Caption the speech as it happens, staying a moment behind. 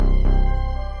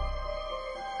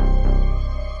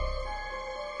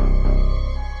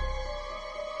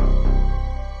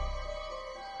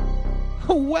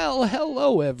Well,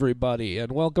 hello everybody,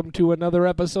 and welcome to another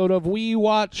episode of We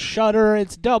Watch Shudder.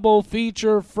 It's Double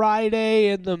Feature Friday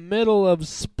in the middle of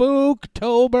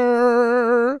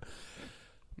Spooktober.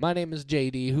 My name is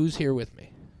JD. Who's here with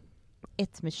me?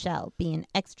 It's Michelle being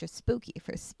extra spooky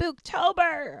for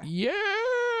Spooktober. Yeah!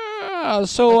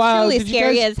 So, What's truly did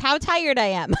scary you guys, is how tired I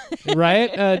am.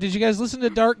 right? Did you guys listen to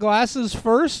Dark Glasses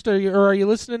first, or are you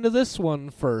listening to this one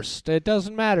first? It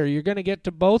doesn't matter. You're going to get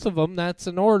to both of them. That's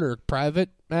an order. Private.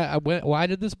 Why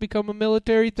did this become a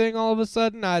military thing all of a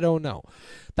sudden? I don't know.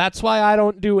 That's why I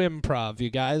don't do improv, you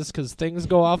guys, because things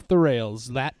go off the rails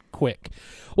that quick.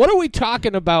 What are we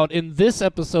talking about in this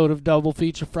episode of Double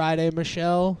Feature Friday,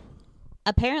 Michelle?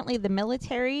 Apparently the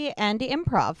military and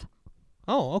improv.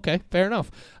 Oh, okay. Fair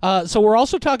enough. So we're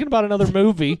also talking about another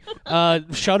movie.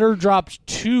 Shudder dropped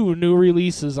 2 new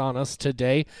releases on us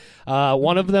today.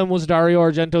 One of them was Dario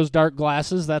Argento's Dark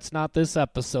Glasses. That's not this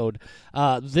episode.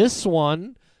 This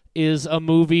one is a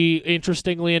movie,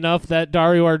 interestingly enough, that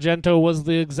Dario Argento was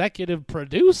the executive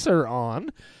producer on,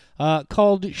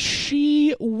 called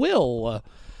She Will.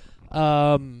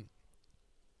 There's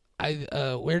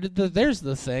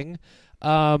the thing.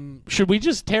 Should we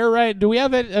just tear right? Do we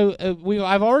have it?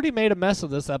 I've already made a mess of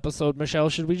this episode, Michelle.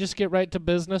 Should we just get right to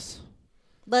business?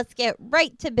 Let's get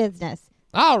right to business.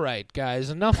 All right, guys,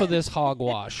 enough of this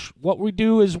hogwash. What we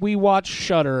do is we watch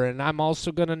Shudder, and I'm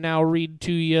also going to now read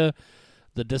to you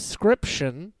the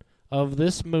description of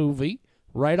this movie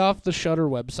right off the Shudder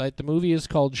website. The movie is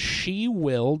called She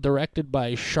Will, directed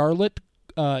by Charlotte,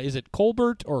 is it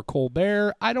Colbert or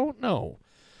Colbert? I don't know.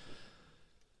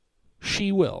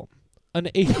 She Will.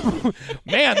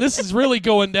 Man, this is really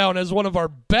going down as one of our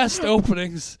best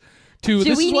openings.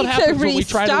 This is what happens when we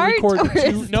try to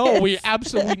record. No, we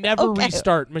absolutely never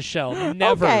restart, Michelle.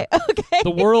 Never. Okay.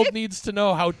 The world needs to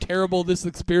know how terrible this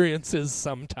experience is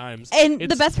sometimes. And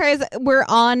the best part is we're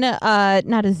on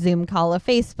not a Zoom call, a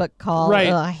Facebook call. Right.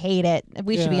 Ugh, I hate it.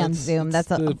 We should be on Zoom.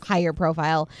 That's a higher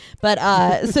profile. But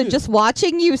so just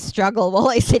watching you struggle while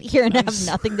I sit here and have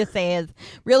nothing to say is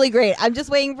really great. I'm just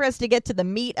waiting for us to get to the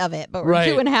meat of it. But we're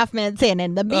 2.5 minutes in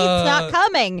and the meat's not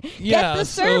coming. Get the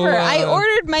server. I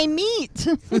ordered my meat.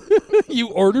 You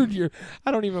ordered your...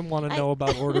 I don't even want to know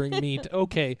about ordering meat.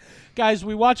 Okay. Guys,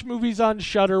 we watch movies on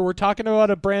Shudder. We're talking about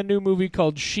a brand new movie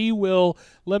called She Will.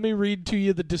 Let me read to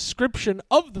you the description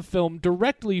of the film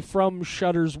directly from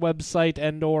Shudder's website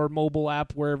and or mobile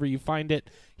app, wherever you find it.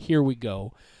 Here we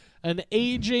go. An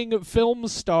aging film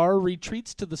star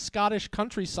retreats to the Scottish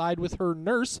countryside with her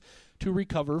nurse to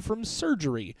recover from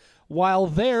surgery. While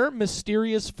there,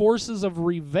 mysterious forces of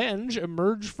revenge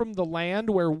emerge from the land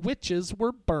where witches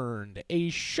were burned. A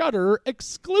Shudder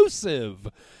exclusive.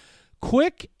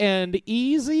 Quick and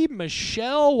easy.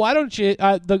 Michelle, why don't you...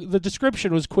 the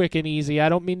description was quick and easy. I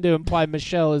don't mean to imply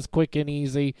Michelle is quick and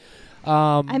easy.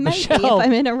 I might Michelle, be if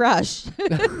I'm in a rush.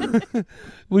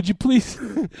 would you please...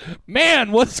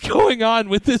 Man, what's going on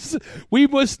with this? We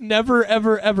must never,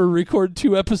 ever, ever record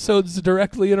 2 episodes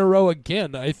directly in a row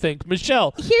again, I think.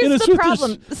 Michelle, here's the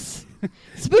problem.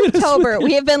 Spooktober.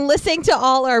 We have been listening to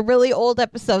all our really old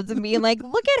episodes and being like,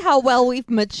 look at how well we've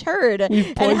matured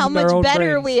and how much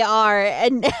better we are.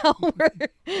 And now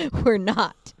we're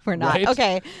not. We're not. Right?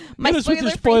 Okay. Hit us with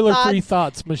your spoiler-free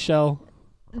thoughts, Michelle.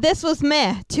 This was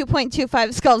meh.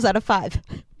 2.25 skulls out of 5.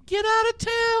 Get out of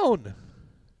town.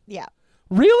 Yeah.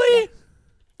 Really?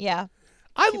 Yeah.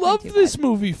 I love this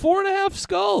movie. 4.5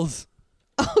 skulls.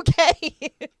 Okay.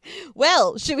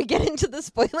 Well, should we get into the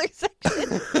spoiler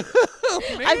section?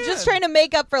 I'm just trying to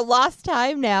make up for lost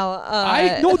time now.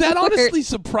 I know that honestly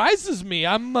surprises me.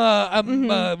 I'm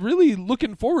really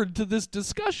looking forward to this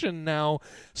discussion now.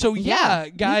 So yeah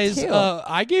guys,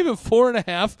 I gave it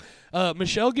 4.5.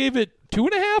 Michelle gave it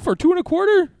 2.5 or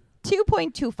 2.25.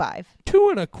 2.25.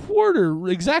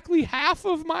 2.25. Exactly half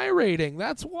of my rating.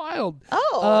 That's wild.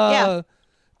 Oh, yeah.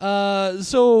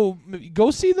 So go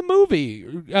see the movie.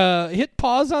 Hit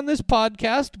pause on this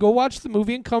podcast. Go watch the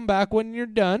movie and come back when you're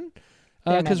done.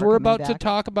 Because we're about to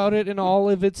talk about it in all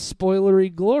of its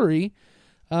spoilery glory.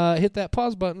 Hit that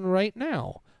pause button right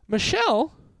now.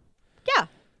 Michelle. Yeah.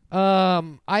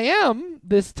 I am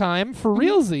this time for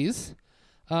realsies.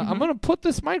 I'm going to put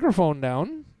this microphone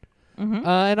down.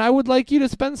 And I would like you to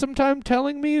spend some time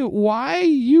telling me why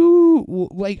you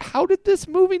how did this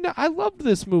movie I loved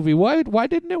this movie. Why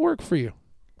didn't it work for you?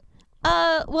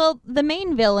 Well, the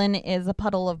main villain is a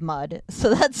puddle of mud,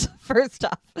 so that's first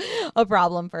off a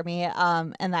problem for me.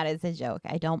 And that is a joke.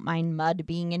 I don't mind mud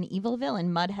being an evil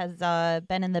villain. Mud has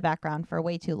been in the background for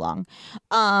way too long.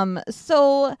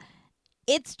 So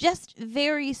It's just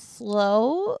very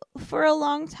slow for a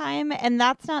long time, and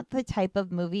that's not the type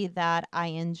of movie that I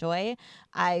enjoy.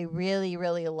 I really,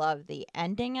 really love the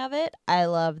ending of it. I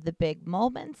love the big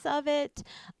moments of it.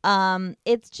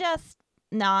 It's just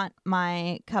not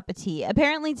my cup of tea.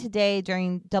 Apparently today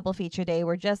during double feature day,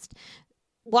 we're just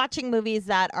watching movies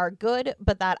that are good,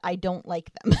 but that I don't like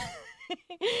them.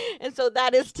 And so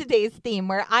that is today's theme,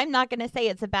 where I'm not going to say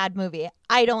it's a bad movie.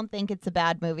 I don't think it's a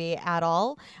bad movie at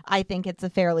all. I think it's a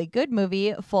fairly good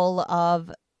movie full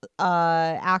of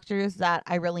actors that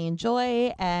I really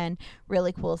enjoy and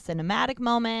really cool cinematic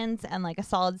moments and like a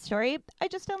solid story. I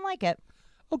just don't like it.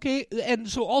 Okay, and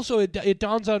so also it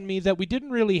dawns on me that we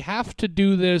didn't really have to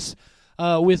do this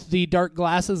with the Dark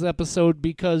Glasses episode,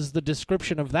 because the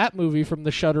description of that movie from the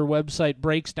Shudder website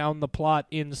breaks down the plot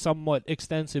in somewhat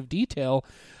extensive detail.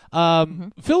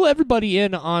 Fill everybody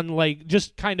in on like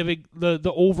just kind of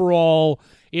the overall,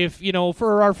 if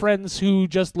for our friends who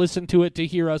just listen to it to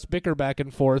hear us bicker back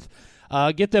and forth,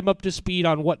 get them up to speed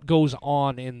on what goes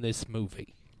on in this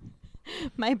movie.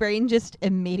 My brain just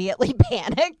immediately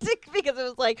panicked because it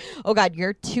was like, oh God,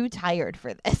 you're too tired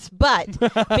for this. But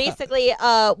basically,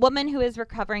 a woman who is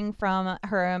recovering from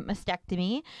her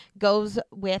mastectomy goes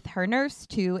with her nurse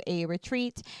to a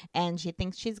retreat, and she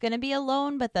thinks she's going to be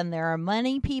alone, but then there are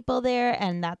many people there,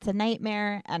 and that's a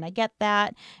nightmare, and I get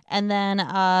that. And then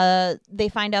they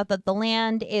find out that the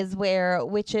land is where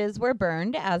witches were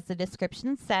burned, as the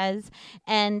description says,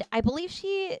 and I believe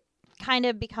she kind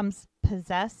of becomes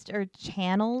possessed or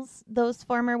channels those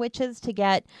former witches to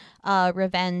get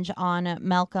revenge on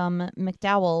Malcolm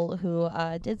McDowell, who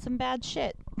did some bad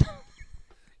shit.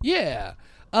 Yeah.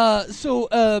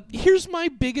 So here's my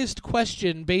biggest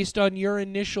question based on your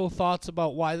initial thoughts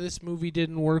about why this movie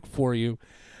didn't work for you.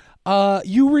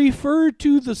 You refer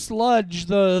to the sludge,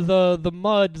 the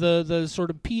mud, the sort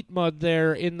of peat mud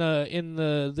there in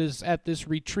this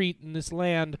retreat in this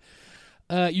land.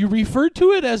 You referred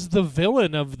to it as the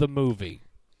villain of the movie.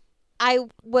 I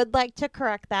would like to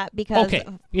correct that because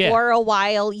for a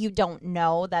while you don't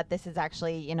know that this is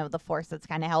actually, the force that's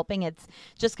kind of helping. It's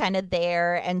just kind of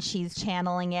there, and she's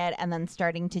channeling it and then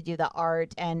starting to do the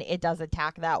art, and it does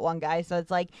attack that one guy. So it's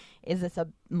like, is this a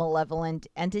malevolent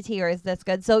entity or is this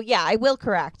good? So yeah, I will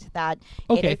correct that.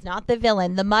 It is not the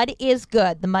villain. The mud is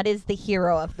good. The mud is the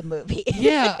hero of the movie.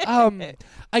 Yeah.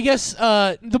 I guess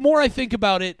the more I think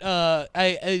about it,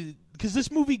 because this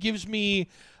movie gives me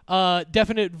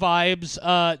definite vibes,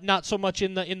 not so much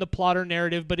in the plot or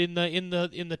narrative, but in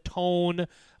the tone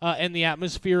and the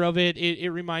atmosphere of it. It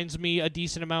reminds me a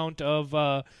decent amount of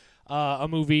a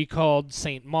movie called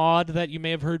Saint Maud that you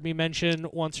may have heard me mention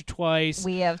once or twice.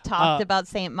 We have talked about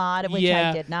Saint Maud, which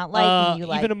I did not like. And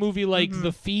you even a movie like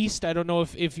The Feast. I don't know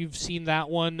if you've seen that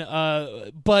one, but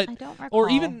I don't recall. Or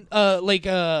even like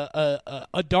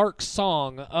a Dark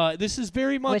Song. This is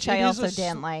very much which I also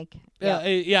didn't like.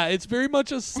 Yeah, it's very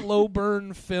much a slow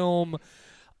burn film.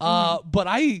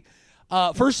 But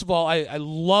first of all, I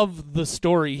love the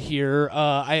story here.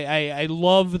 I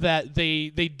love that they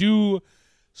do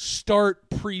start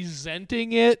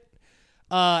presenting it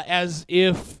as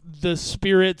if the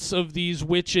spirits of these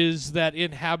witches that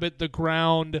inhabit the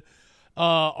ground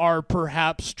are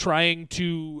perhaps trying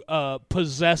to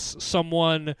possess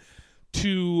someone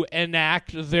to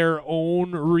enact their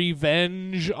own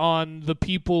revenge on the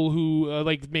people who,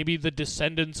 like maybe the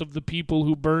descendants of the people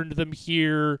who burned them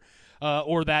here,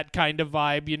 or that kind of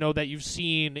vibe, that you've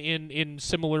seen in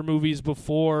similar movies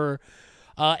before.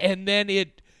 And then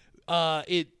it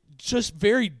just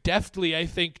very deftly, I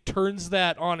think, turns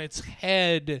that on its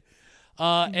head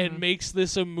and makes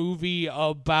this a movie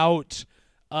about...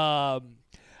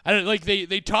 I don't like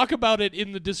they talk about it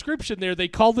in the description there. They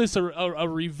call this a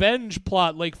revenge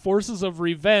plot, like forces of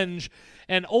revenge,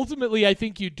 and ultimately I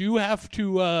think you do have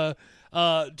to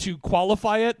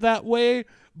qualify it that way.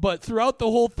 But throughout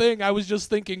the whole thing, I was just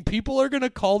thinking people are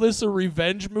gonna call this a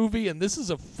revenge movie, and this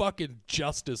is a fucking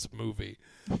justice movie.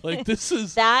 Like this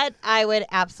is that I would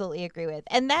absolutely agree with,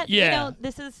 and that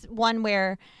this is one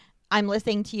where I'm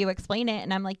listening to you explain it,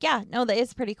 and I'm like, yeah, no, that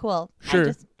is pretty cool.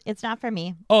 Sure. It's not for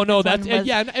me. Oh no,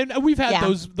 and we've had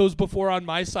those before on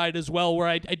my side as well, where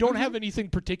I don't have anything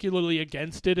particularly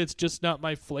against it. It's just not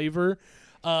my flavor.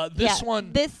 This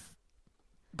one.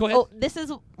 Go ahead. Oh, this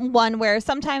is one where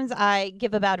sometimes I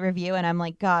give a bad review and I'm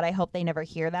like, God, I hope they never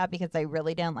hear that because I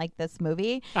really didn't like this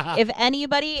movie. If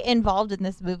anybody involved in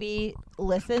this movie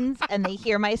listens and they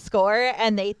hear my score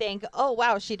and they think, oh,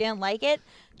 wow, she didn't like it,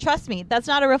 trust me, that's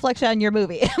not a reflection on your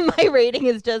movie. My rating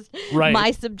is just right.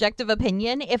 my subjective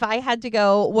opinion. If I had to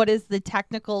go, what is the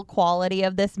technical quality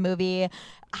of this movie?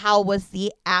 How was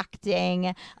the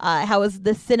acting? How was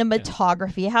the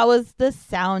cinematography? How was the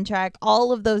soundtrack?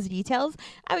 All of those details,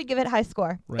 I would give it high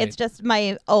score. Right. It's just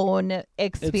my own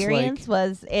experience.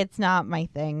 It's not my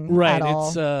thing at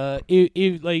all.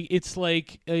 It's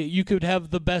like you could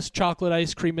have the best chocolate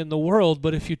ice cream in the world,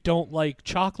 but if you don't like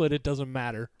chocolate, it doesn't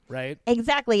matter, right?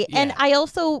 Exactly. Yeah. And I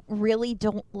also really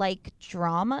don't like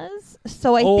dramas.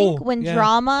 So I think when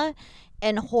drama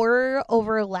and horror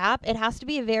overlap, it has to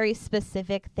be a very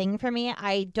specific thing for me.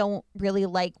 I don't really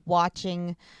like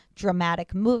watching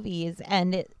dramatic movies,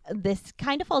 and this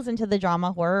kind of falls into the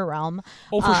drama horror realm.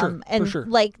 Oh, for sure. And for sure.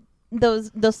 Like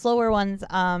the slower ones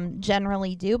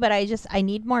generally do, but I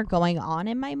need more going on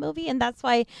in my movie, and that's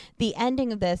why the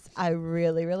ending of this I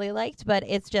really, really liked, but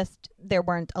it's just there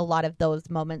weren't a lot of those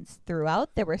moments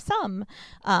throughout. There were some,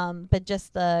 but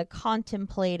just the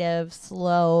contemplative,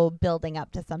 slow building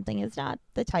up to something is not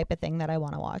the type of thing that I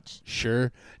want to watch.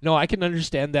 Sure. No, I can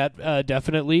understand that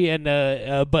definitely, and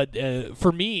but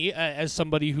for me, as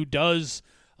somebody who does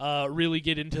really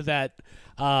get into that.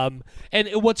 And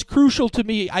what's crucial to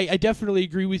me, I definitely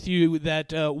agree with you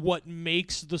that what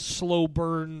makes the slow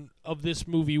burn of this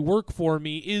movie work for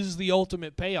me is the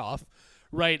ultimate payoff,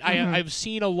 right? Mm-hmm. I've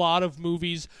seen a lot of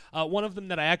movies. One of them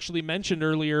that I actually mentioned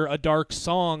earlier, A Dark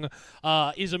Song,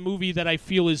 is a movie that I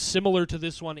feel is similar to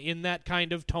this one in that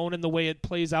kind of tone and the way it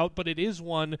plays out, but it is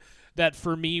one that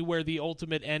for me where the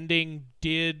ultimate ending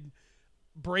did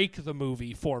break the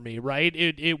movie for me, right?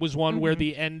 It was one where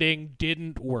the ending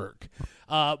didn't work.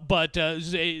 But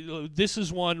this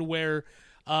is one where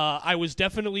I was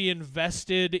definitely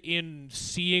invested in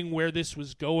seeing where this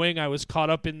was going. I was caught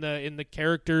up in the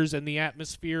characters and the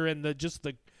atmosphere and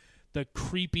the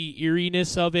creepy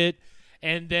eeriness of it.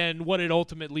 And then what it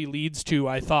ultimately leads to,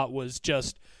 I thought was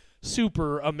just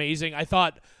super amazing. I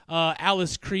thought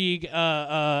Alice Krieg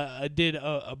did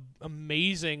a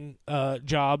amazing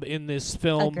job in this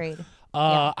film. Agreed.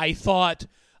 I thought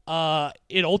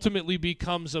it ultimately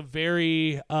becomes a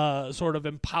very sort of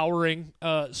empowering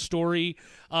story.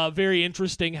 Very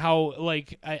interesting how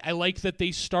I like that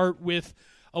they start with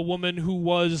a woman who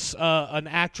was an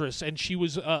actress, and she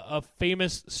was a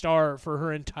famous star for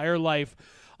her entire life,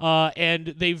 and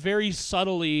they very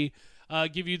subtly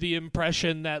give you the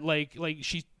impression that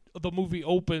the movie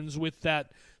opens with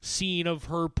that scene of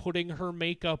her putting her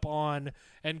makeup on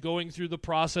and going through the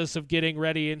process of getting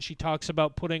ready, and she talks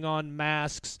about putting on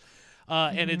masks,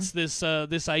 and it's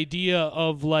this idea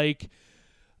of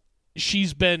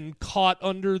she's been caught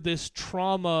under this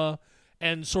trauma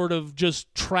and sort of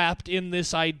just trapped in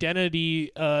this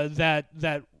identity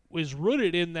that was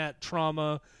rooted in that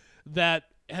trauma that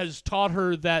has taught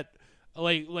her that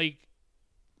the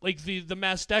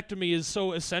mastectomy is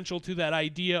so essential to that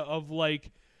idea of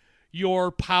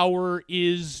your power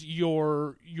is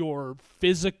your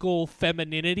physical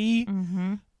femininity,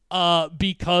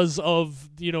 because of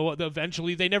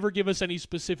eventually they never give us any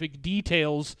specific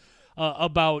details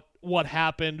about what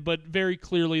happened, but very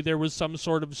clearly there was some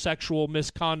sort of sexual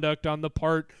misconduct on the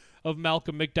part of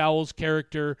Malcolm McDowell's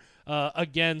character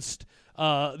against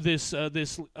this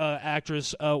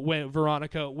actress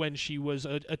Veronica when she was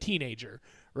a teenager,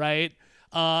 right?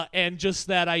 And just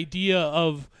that idea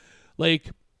of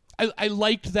I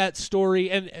liked that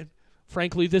story, and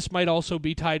frankly, this might also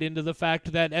be tied into the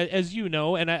fact that, as you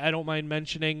know, and I don't mind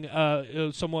mentioning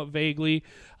somewhat vaguely,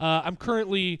 I'm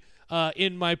currently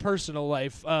in my personal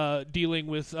life dealing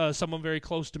with someone very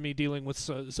close to me dealing with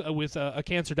a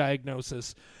cancer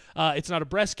diagnosis. It's not a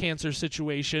breast cancer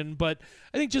situation, but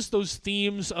I think just those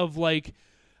themes of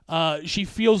she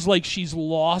feels like she's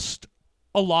lost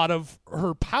a lot of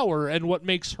her power and what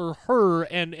makes her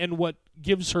and what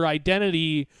gives her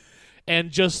identity,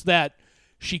 and just that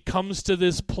she comes to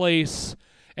this place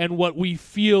and what we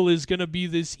feel is going to be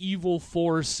this evil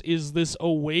force is this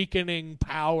awakening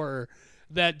power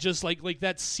that just like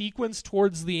that sequence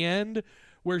towards the end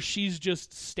where she's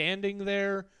just standing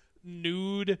there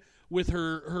nude with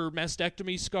her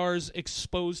mastectomy scars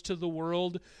exposed to the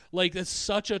world. That's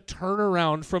such a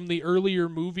turnaround from the earlier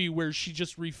movie where she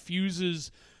just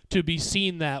refuses to be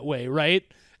seen that way, right?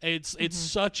 It's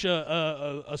such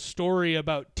a story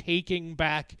about taking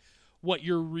back what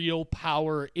your real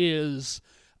power is,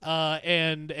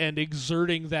 and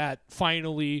exerting that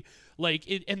finally,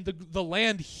 and the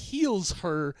land heals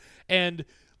her, and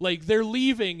Like, they're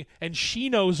leaving, and she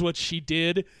knows what she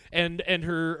did, and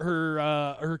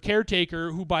her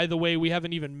caretaker, who, by the way, we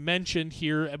haven't even mentioned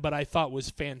here, but I thought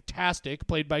was fantastic,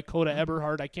 played by Coda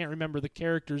Eberhardt. I can't remember the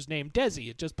character's name. Desi.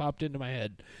 It just popped into my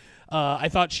head. I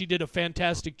thought she did a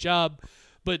fantastic job,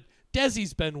 but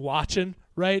Desi's been watching,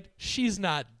 right? She's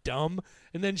not dumb.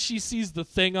 And then she sees the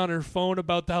thing on her phone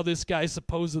about how this guy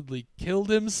supposedly killed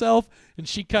himself, and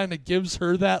she kind of gives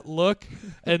her that look,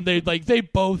 and they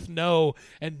both know,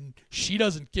 and she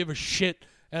doesn't give a shit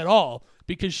at all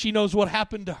because she knows what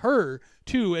happened to her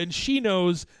too, and she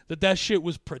knows that shit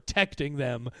was protecting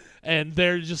them, and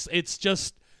it's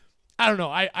just I don't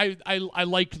know. I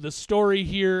liked the story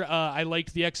here. I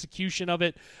liked the execution of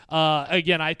it.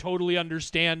 Again, I totally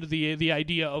understand the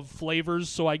idea of flavors,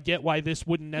 so I get why this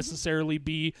wouldn't necessarily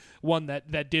be one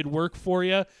that did work for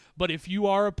you. But if you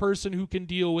are a person who can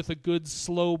deal with a good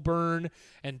slow burn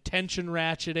and tension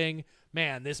ratcheting,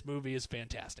 man, this movie is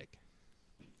fantastic.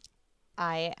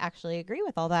 I actually agree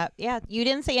with all that. Yeah, you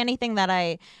didn't say anything that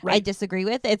I disagree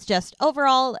with. It's just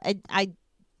overall,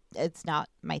 it's not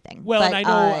my thing. Well, but, and I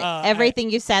know everything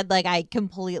you said, like, I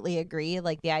completely agree.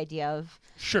 Like, the idea of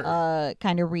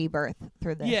kind of rebirth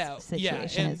through this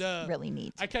situation is really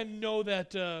neat. I kind of know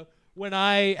that when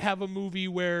I have a movie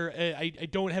where I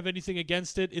don't have anything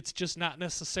against it, it's just not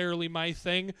necessarily my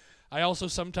thing. I also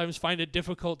sometimes find it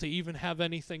difficult to even have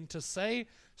anything to say,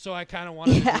 so I kind of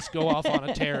wanted to just go off on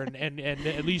a tear and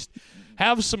at least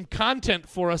have some content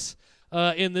for us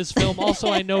in this film.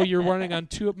 Also, I know you're running on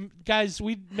guys,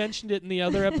 we mentioned it in the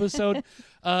other episode.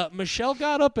 Michelle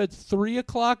got up at 3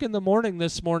 o'clock in the morning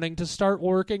this morning to start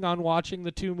working on watching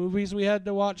the 2 movies we had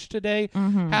to watch today.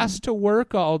 Has to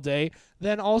work all day,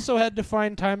 then also had to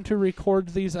find time to record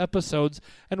these episodes,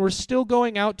 and we're still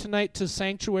going out tonight to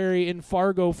Sanctuary in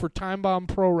Fargo for Time Bomb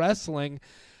Pro Wrestling.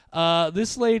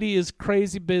 This lady is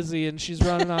crazy busy, and she's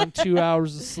running on 2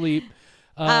 hours of sleep.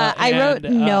 I wrote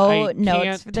no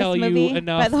notes for this movie,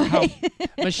 enough by the way.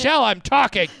 Michelle, I'm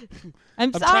talking.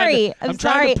 I'm sorry. I'm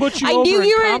trying to put you over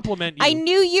and compliment you. I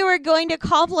knew you were going to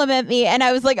compliment me, and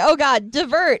I was like, oh, God,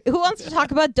 divert. Who wants to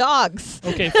talk about dogs?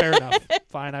 Okay, fair enough.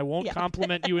 Fine. I won't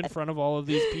compliment you in front of all of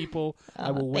these people.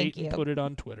 I will wait and put it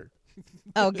on Twitter.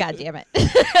 Oh, God damn it.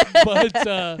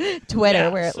 But Twitter,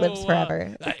 where it lives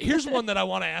forever. Here's one that I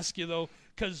want to ask you, though,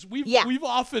 because we've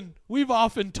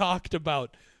often talked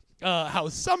about how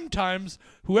sometimes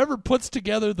whoever puts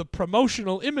together the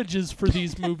promotional images for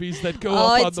these movies that go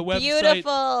up on the website.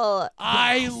 Beautiful.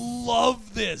 I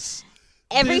love this.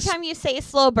 Every time you say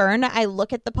slow burn, I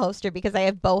look at the poster because I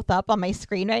have both up on my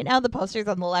screen right now. The poster's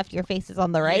on the left, your face is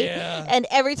on the right. Yeah. And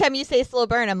every time you say slow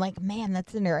burn, I'm like, man,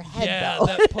 that's in her head, though.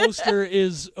 That poster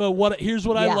is here's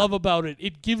what I love about it.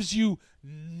 It gives you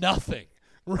nothing,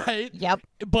 right? Yep.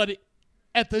 But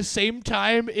at the same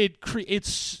time, it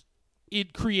creates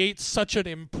such an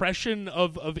impression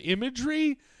of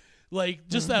imagery, like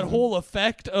just that whole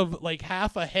effect of like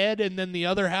half a head and then the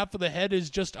other half of the head is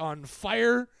just on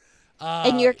fire.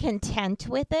 And you're content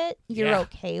with it. You're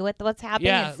okay with what's happening.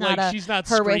 Yeah, it's not like a she's not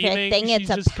horrific screaming. thing. She's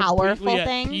It's a powerful at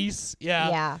thing. Peace.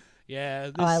 Yeah.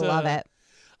 This, I love it.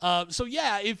 So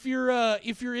yeah, if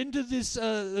you're into this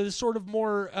sort of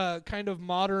more kind of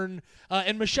modern,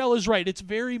 and Michelle is right, it's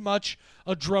very much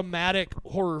a dramatic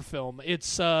horror film. It's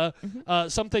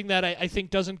something that I think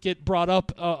doesn't get brought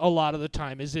up a lot of the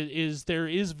time. There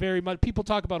is very much, people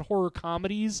talk about horror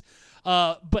comedies,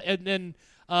 but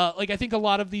I think a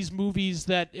lot of these movies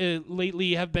that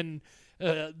lately have been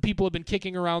people have been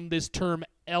kicking around this term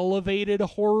elevated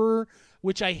horror,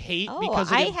 which I hate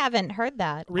because I haven't heard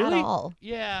that really? at all.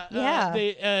 Yeah.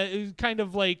 They kind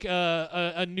of like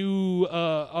a new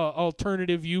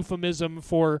alternative euphemism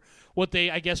for what they,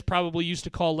 I guess, probably used to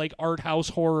call like art house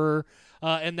horror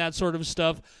and that sort of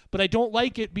stuff. But I don't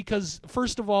like it because,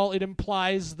 first of all, it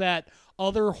implies that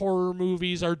other horror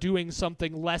movies are doing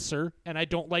something lesser, and I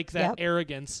don't like that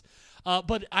arrogance.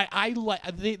 But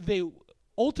they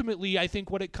ultimately, I think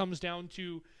what it comes down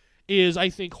to is, I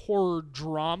think, horror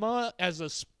drama as a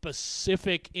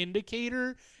specific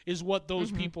indicator is what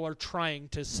those people are trying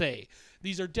to say.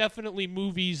 These are definitely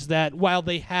movies that, while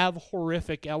they have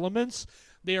horrific elements,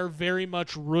 they are very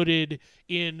much rooted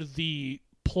in the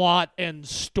plot and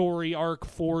story arc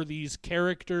for these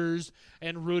characters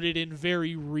and rooted in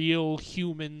very real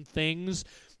human things.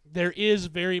 There is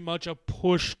very much a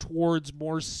push towards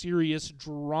more serious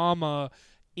drama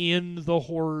in the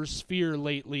horror sphere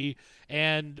lately,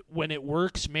 and when it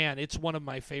works, man, it's one of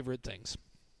my favorite things.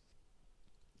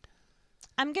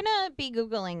 I'm going to be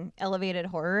Googling elevated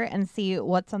horror and see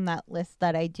what's on that list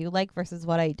that I do like versus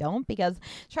what I don't, because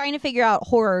trying to figure out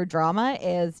horror drama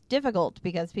is difficult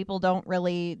because people don't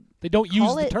really... They don't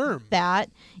use the term.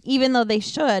 That, even though they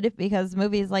should, because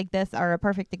movies like this are a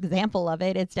perfect example of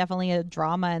it. It's definitely a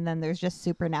drama, and then there's just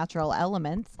supernatural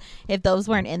elements. If those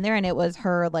weren't in there and it was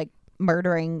her, like,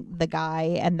 murdering the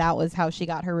guy and that was how she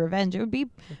got her revenge, it would be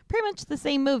pretty much the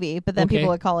same movie, but then people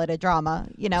would call it a drama,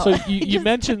 you know. So you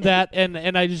mentioned that, and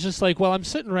I was just like, well, I'm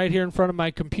sitting right here in front of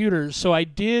my computer, so I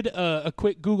did a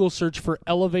quick Google search for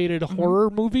elevated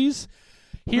horror movies.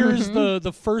 Here's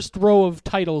the first row of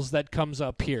titles that comes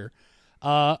up here.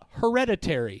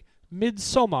 Hereditary,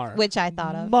 Midsommar, which I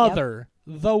thought of, Mother,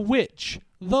 The Witch,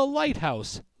 The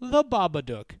Lighthouse, The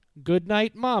Babadook,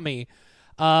 Goodnight Mommy,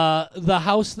 The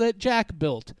House That Jack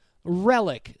Built,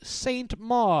 Relic, Saint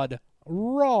Maud,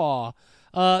 Raw.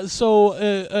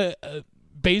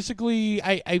 Basically,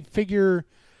 I figure,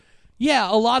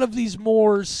 a lot of these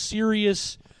more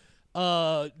serious,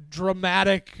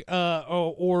 dramatic,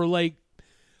 or like,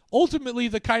 ultimately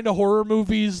the kind of horror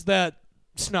movies that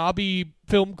snobby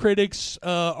film critics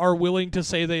are willing to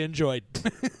say they enjoyed.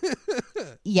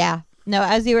 Yeah. No,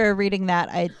 as you were reading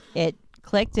that, it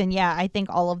clicked, and I think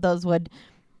all of those would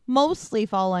mostly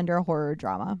fall under horror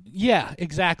drama. Yeah,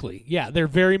 exactly. Yeah, they're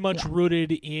very much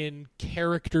rooted in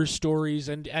character stories,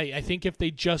 and I think if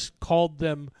they just called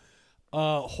them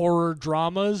horror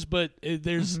dramas, but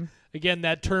there's again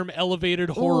that term elevated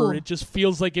horror. It just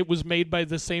feels like it was made by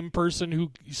the same person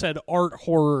who said art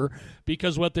horror,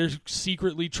 because what they're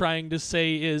secretly trying to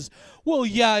say is, well,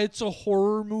 yeah, it's a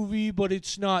horror movie, but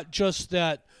it's not just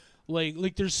that.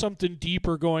 Like there's something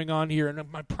deeper going on here,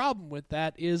 and my problem with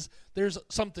that is there's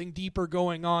something deeper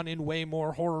going on in way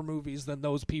more horror movies than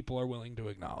those people are willing to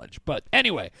acknowledge. But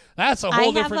anyway, that's a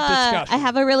whole different discussion. I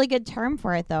have a really good term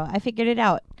for it, though. I figured it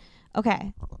out.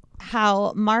 Okay,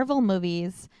 how Marvel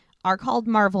movies are called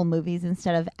Marvel movies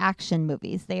instead of action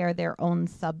movies. They are their own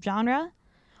subgenre.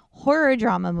 Horror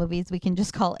drama movies we can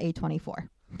just call A24.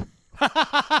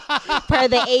 For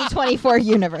the A24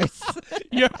 universe.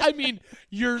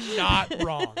 You're not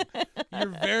wrong.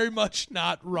 You're very much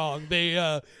not wrong.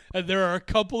 There are a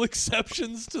couple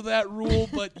exceptions to that rule,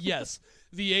 but yes,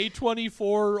 the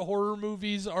A24 horror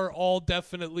movies are all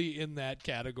definitely in that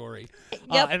category.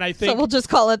 Yep. And I think so we'll just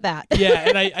call it that. Yeah,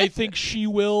 and I think She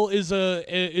Will is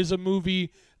a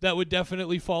movie that would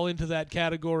definitely fall into that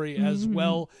category as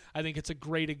well. I think it's a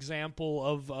great example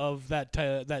of that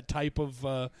type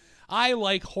of. I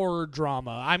like horror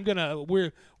drama.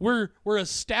 We're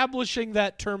establishing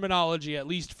that terminology, at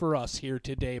least for us here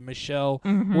today, Michelle.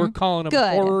 We're calling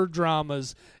them horror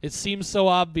dramas. It seems so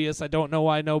obvious. I don't know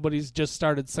why nobody's just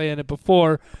started saying it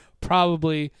before.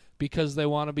 Probably because they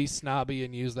want to be snobby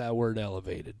and use that word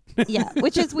elevated. Yeah,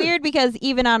 which is weird because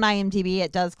even on IMDb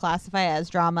it does classify as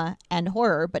drama and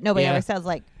horror, but nobody ever says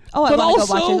like, oh, I want to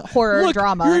go watch a horror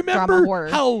drama. You remember drama horror.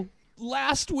 How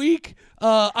last week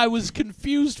I was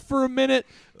confused for a minute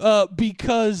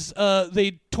because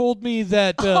they told me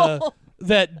that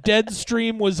that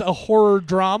Deadstream was a horror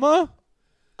drama.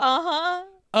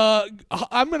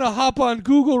 I'm going to hop on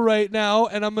Google right now,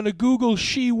 and I'm going to Google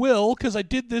She Will, because I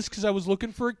did this because I was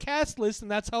looking for a cast list,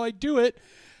 and that's how I do it.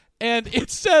 And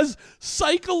it says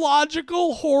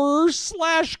psychological horror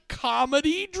 /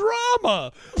 comedy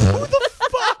drama. Who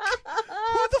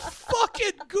the fuck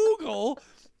at Google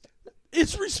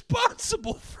is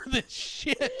responsible for this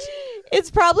shit?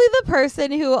 It's probably the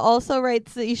person who also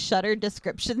writes these Shudder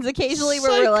descriptions occasionally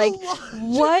where we're like,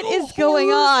 what is going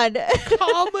on?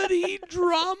 Comedy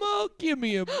drama? Give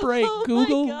me a break,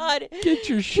 Google. Oh my God. Get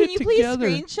your shit together.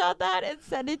 Can you please screenshot that and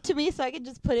send it to me so I can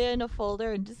just put it in a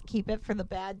folder and just keep it for the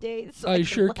bad days? So I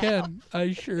sure can.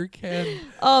 I sure can.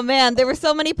 Oh, man. There were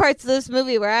so many parts of this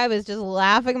movie where I was just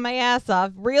laughing my ass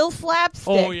off. Real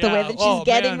slapstick, the way that she's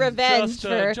getting revenge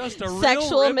for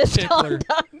sexual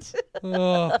misconduct.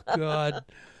 Oh, God.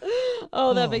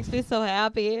 Oh, that makes me so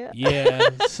happy. Yeah.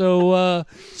 So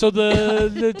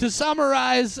to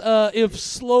summarize, if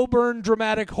slow burn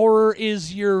dramatic horror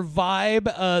is your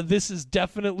vibe, this is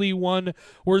definitely one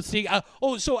worth seeing.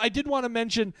 So I did want to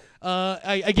mention,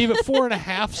 I gave it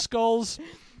 4.5 skulls.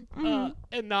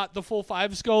 And not the full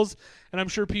 5 skulls, and I'm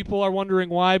sure people are wondering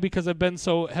why, because I've been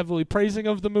so heavily praising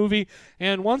of the movie.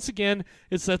 And once again,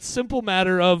 it's that simple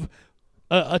matter of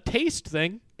a taste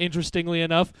thing. Interestingly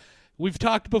enough, we've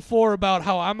talked before about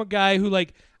how I'm a guy who,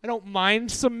 like, I don't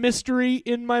mind some mystery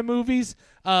in my movies,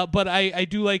 but I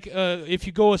do like, if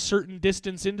you go a certain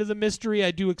distance into the mystery,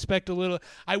 I do expect a little.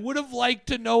 I would have liked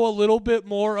to know a little bit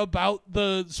more about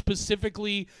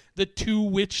specifically the 2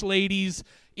 witch ladies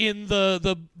in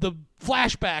the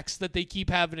flashbacks that they keep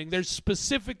happening. There's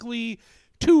specifically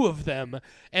 2 of them,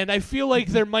 and I feel like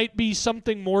there might be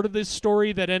something more to this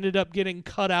story that ended up getting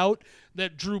cut out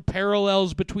that drew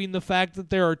parallels between the fact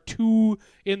that there are 2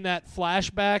 in that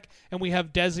flashback and we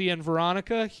have Desi and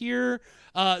Veronica here.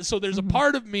 So there's a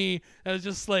part of me that was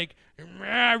just like,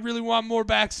 I really want more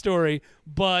backstory,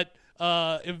 but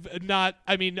if not,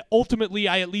 I mean, ultimately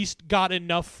I at least got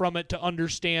enough from it to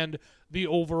understand the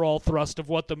overall thrust of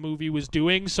what the movie was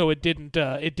doing, so it didn't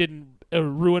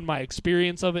ruin my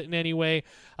experience of it in any way.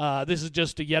 This is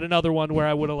just yet another one where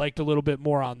I would have liked a little bit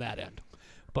more on that end.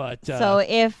 But so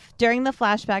if during the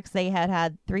flashbacks they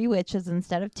had 3 witches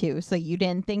instead of 2, so you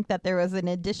didn't think that there was an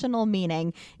additional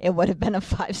meaning, it would have been a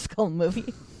 5-skull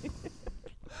movie.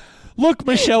 Look,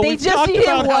 Michelle, we've talked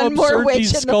about how absurd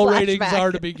these skull ratings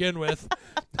are to begin with.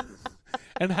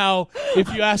 And how,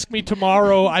 if you ask me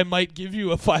tomorrow, I might give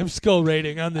you a 5-skull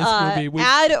rating on this movie.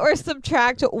 Add or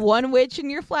subtract 1 witch in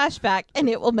your flashback, and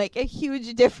it will make a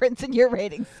huge difference in your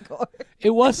rating score. It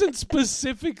wasn't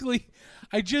specifically...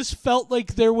 I just felt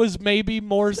like there was maybe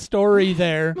more story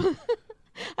there.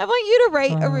 I want you to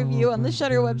write a review on the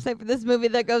Shudder website for this movie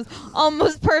that goes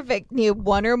almost perfect. Need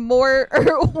 1 or more,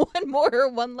 or 1 more or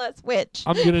 1 less witch.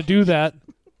 I'm going to do that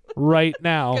right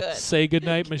now. Good. Say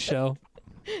goodnight, Michelle.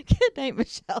 Good night,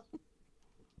 Michelle.